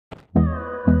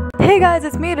Hey guys,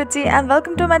 it's me Ruchi and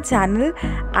welcome to my channel.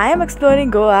 I am exploring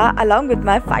Goa along with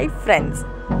my 5 friends.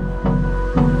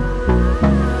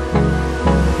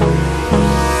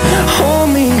 Hold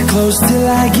me close till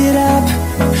I get up.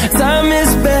 Time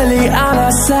is barely on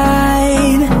our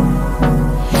side.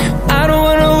 I don't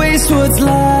wanna waste what's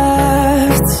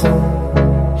left.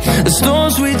 The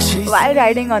storms we chase. While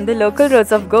riding on the local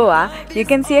roads of Goa, you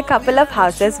can see a couple of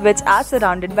houses which are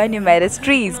surrounded by numerous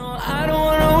trees. I don't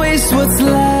wanna waste what's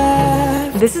left.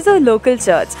 This is a local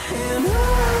church.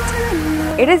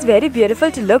 It is very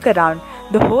beautiful to look around.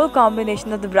 The whole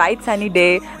combination of the bright sunny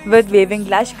day with waving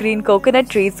lush green coconut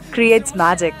trees creates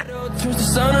magic. Turns the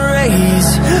sun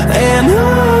rays and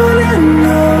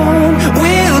on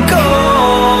we'll go.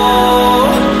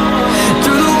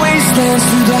 Through the wastelands,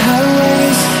 through the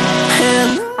highways.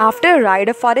 After a ride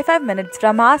of 45 minutes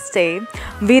from our stay,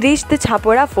 we reached the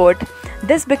Chapora fort.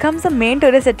 This becomes the main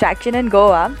tourist attraction in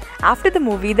Goa after the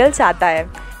movie DAY-2,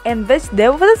 in which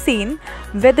there was a scene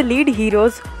where the lead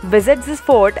heroes visits this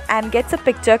fort and gets a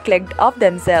picture clicked of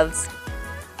themselves.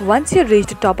 Once you reach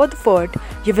the top of the fort,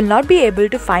 you will not be able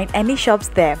to find any shops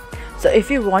there. So if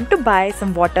you want to buy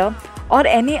some water or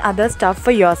any other stuff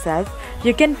for yourself,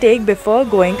 you can take before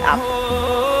going up.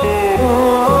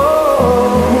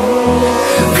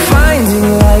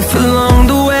 Finding life along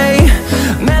the way.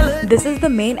 This is the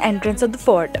main entrance of the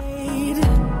fort.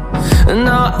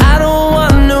 No, I don't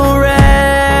want no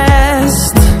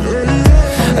rest.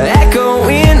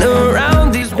 Echoing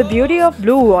around these. The beauty of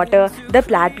blue water, the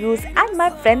plateaus and my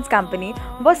friends' company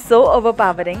was so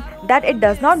overpowering that it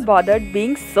does not bother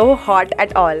being so hot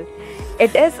at all.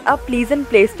 It is a pleasant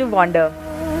place to wander.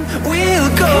 We'll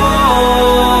go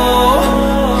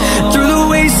through the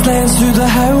wastelands, through the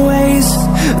highways,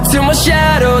 till my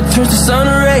shadow turns to sun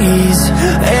rays.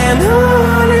 And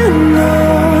on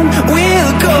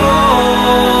we'll go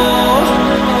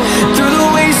through the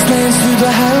wastelands, through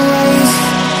the highways.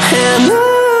 And on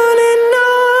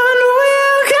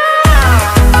we'll go.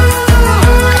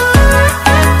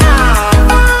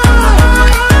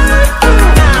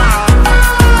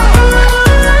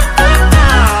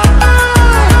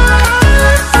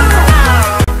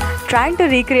 Trying to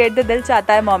recreate the Dil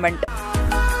Chahta Hai moment.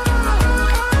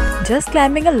 Just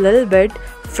climbing a little bit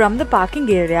from the parking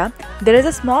area, there is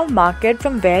a small market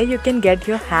from where you can get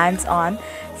your hands on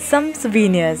some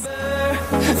souvenirs.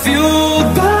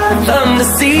 Fueled by them to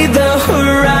see the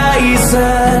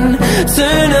horizon,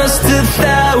 turn us to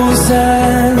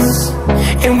thousands,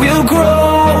 and we'll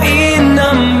grow in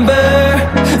number.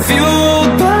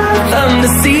 Fueled by them to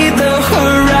see the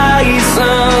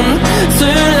horizon,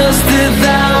 turn us to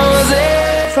thousands.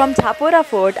 From Chapora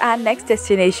fort, our next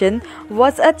destination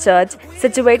was a church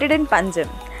situated in Panjim.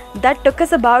 That took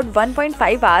us about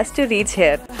 1.5 hours to reach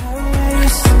here.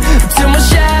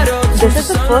 This is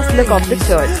the first look of the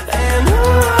church.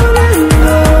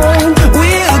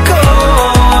 We'll go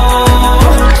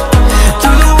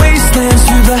through the wastelands,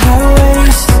 through the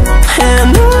highways,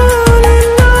 and on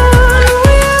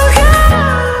we'll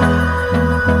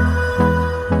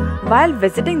go. While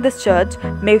visiting this church,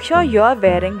 make sure you are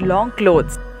wearing long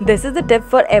clothes. This is the tip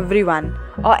for everyone,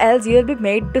 or else you will be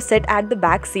made to sit at the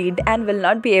back seat and will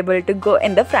not be able to go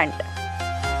in the front.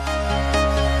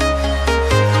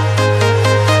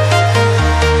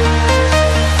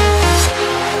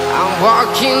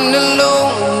 Walking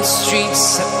alone, the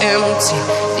streets are empty.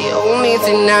 The only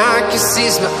thing I can see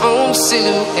is my own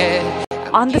silhouette.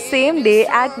 On the same day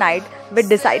at night, we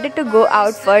decided to go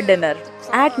out for dinner.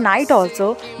 At night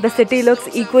also, the city looks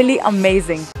equally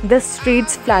amazing. The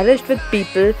streets flourished with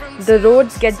people, the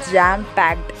roads get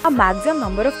jam-packed. A maximum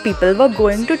number of people were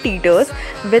going to Tito's,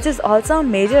 which is also a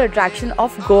major attraction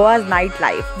of Goa's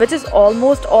nightlife, which is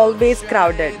almost always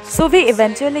crowded. So we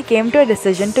eventually came to a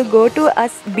decision to go to a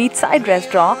beachside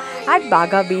restaurant at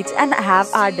Baga Beach and have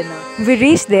our dinner. We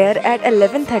reached there at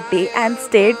 11:30 and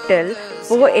stayed till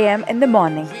 4 AM in the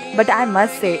morning. But I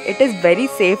must say, it is very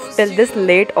safe till this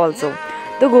late also.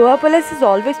 The Goa police is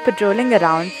always patrolling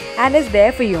around and is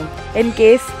there for you in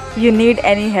case you need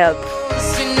any help.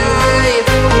 Tonight,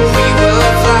 we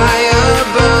will fly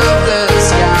above the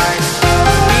sky.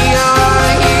 We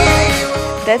are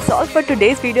here. That's all for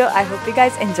today's video. I hope you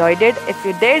guys enjoyed it. If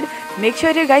you did, make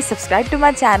sure you guys subscribe to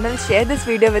my channel, share this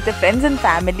video with your friends and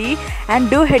family, and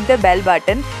do hit the bell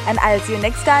button. And I'll see you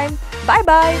next time. Bye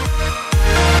bye.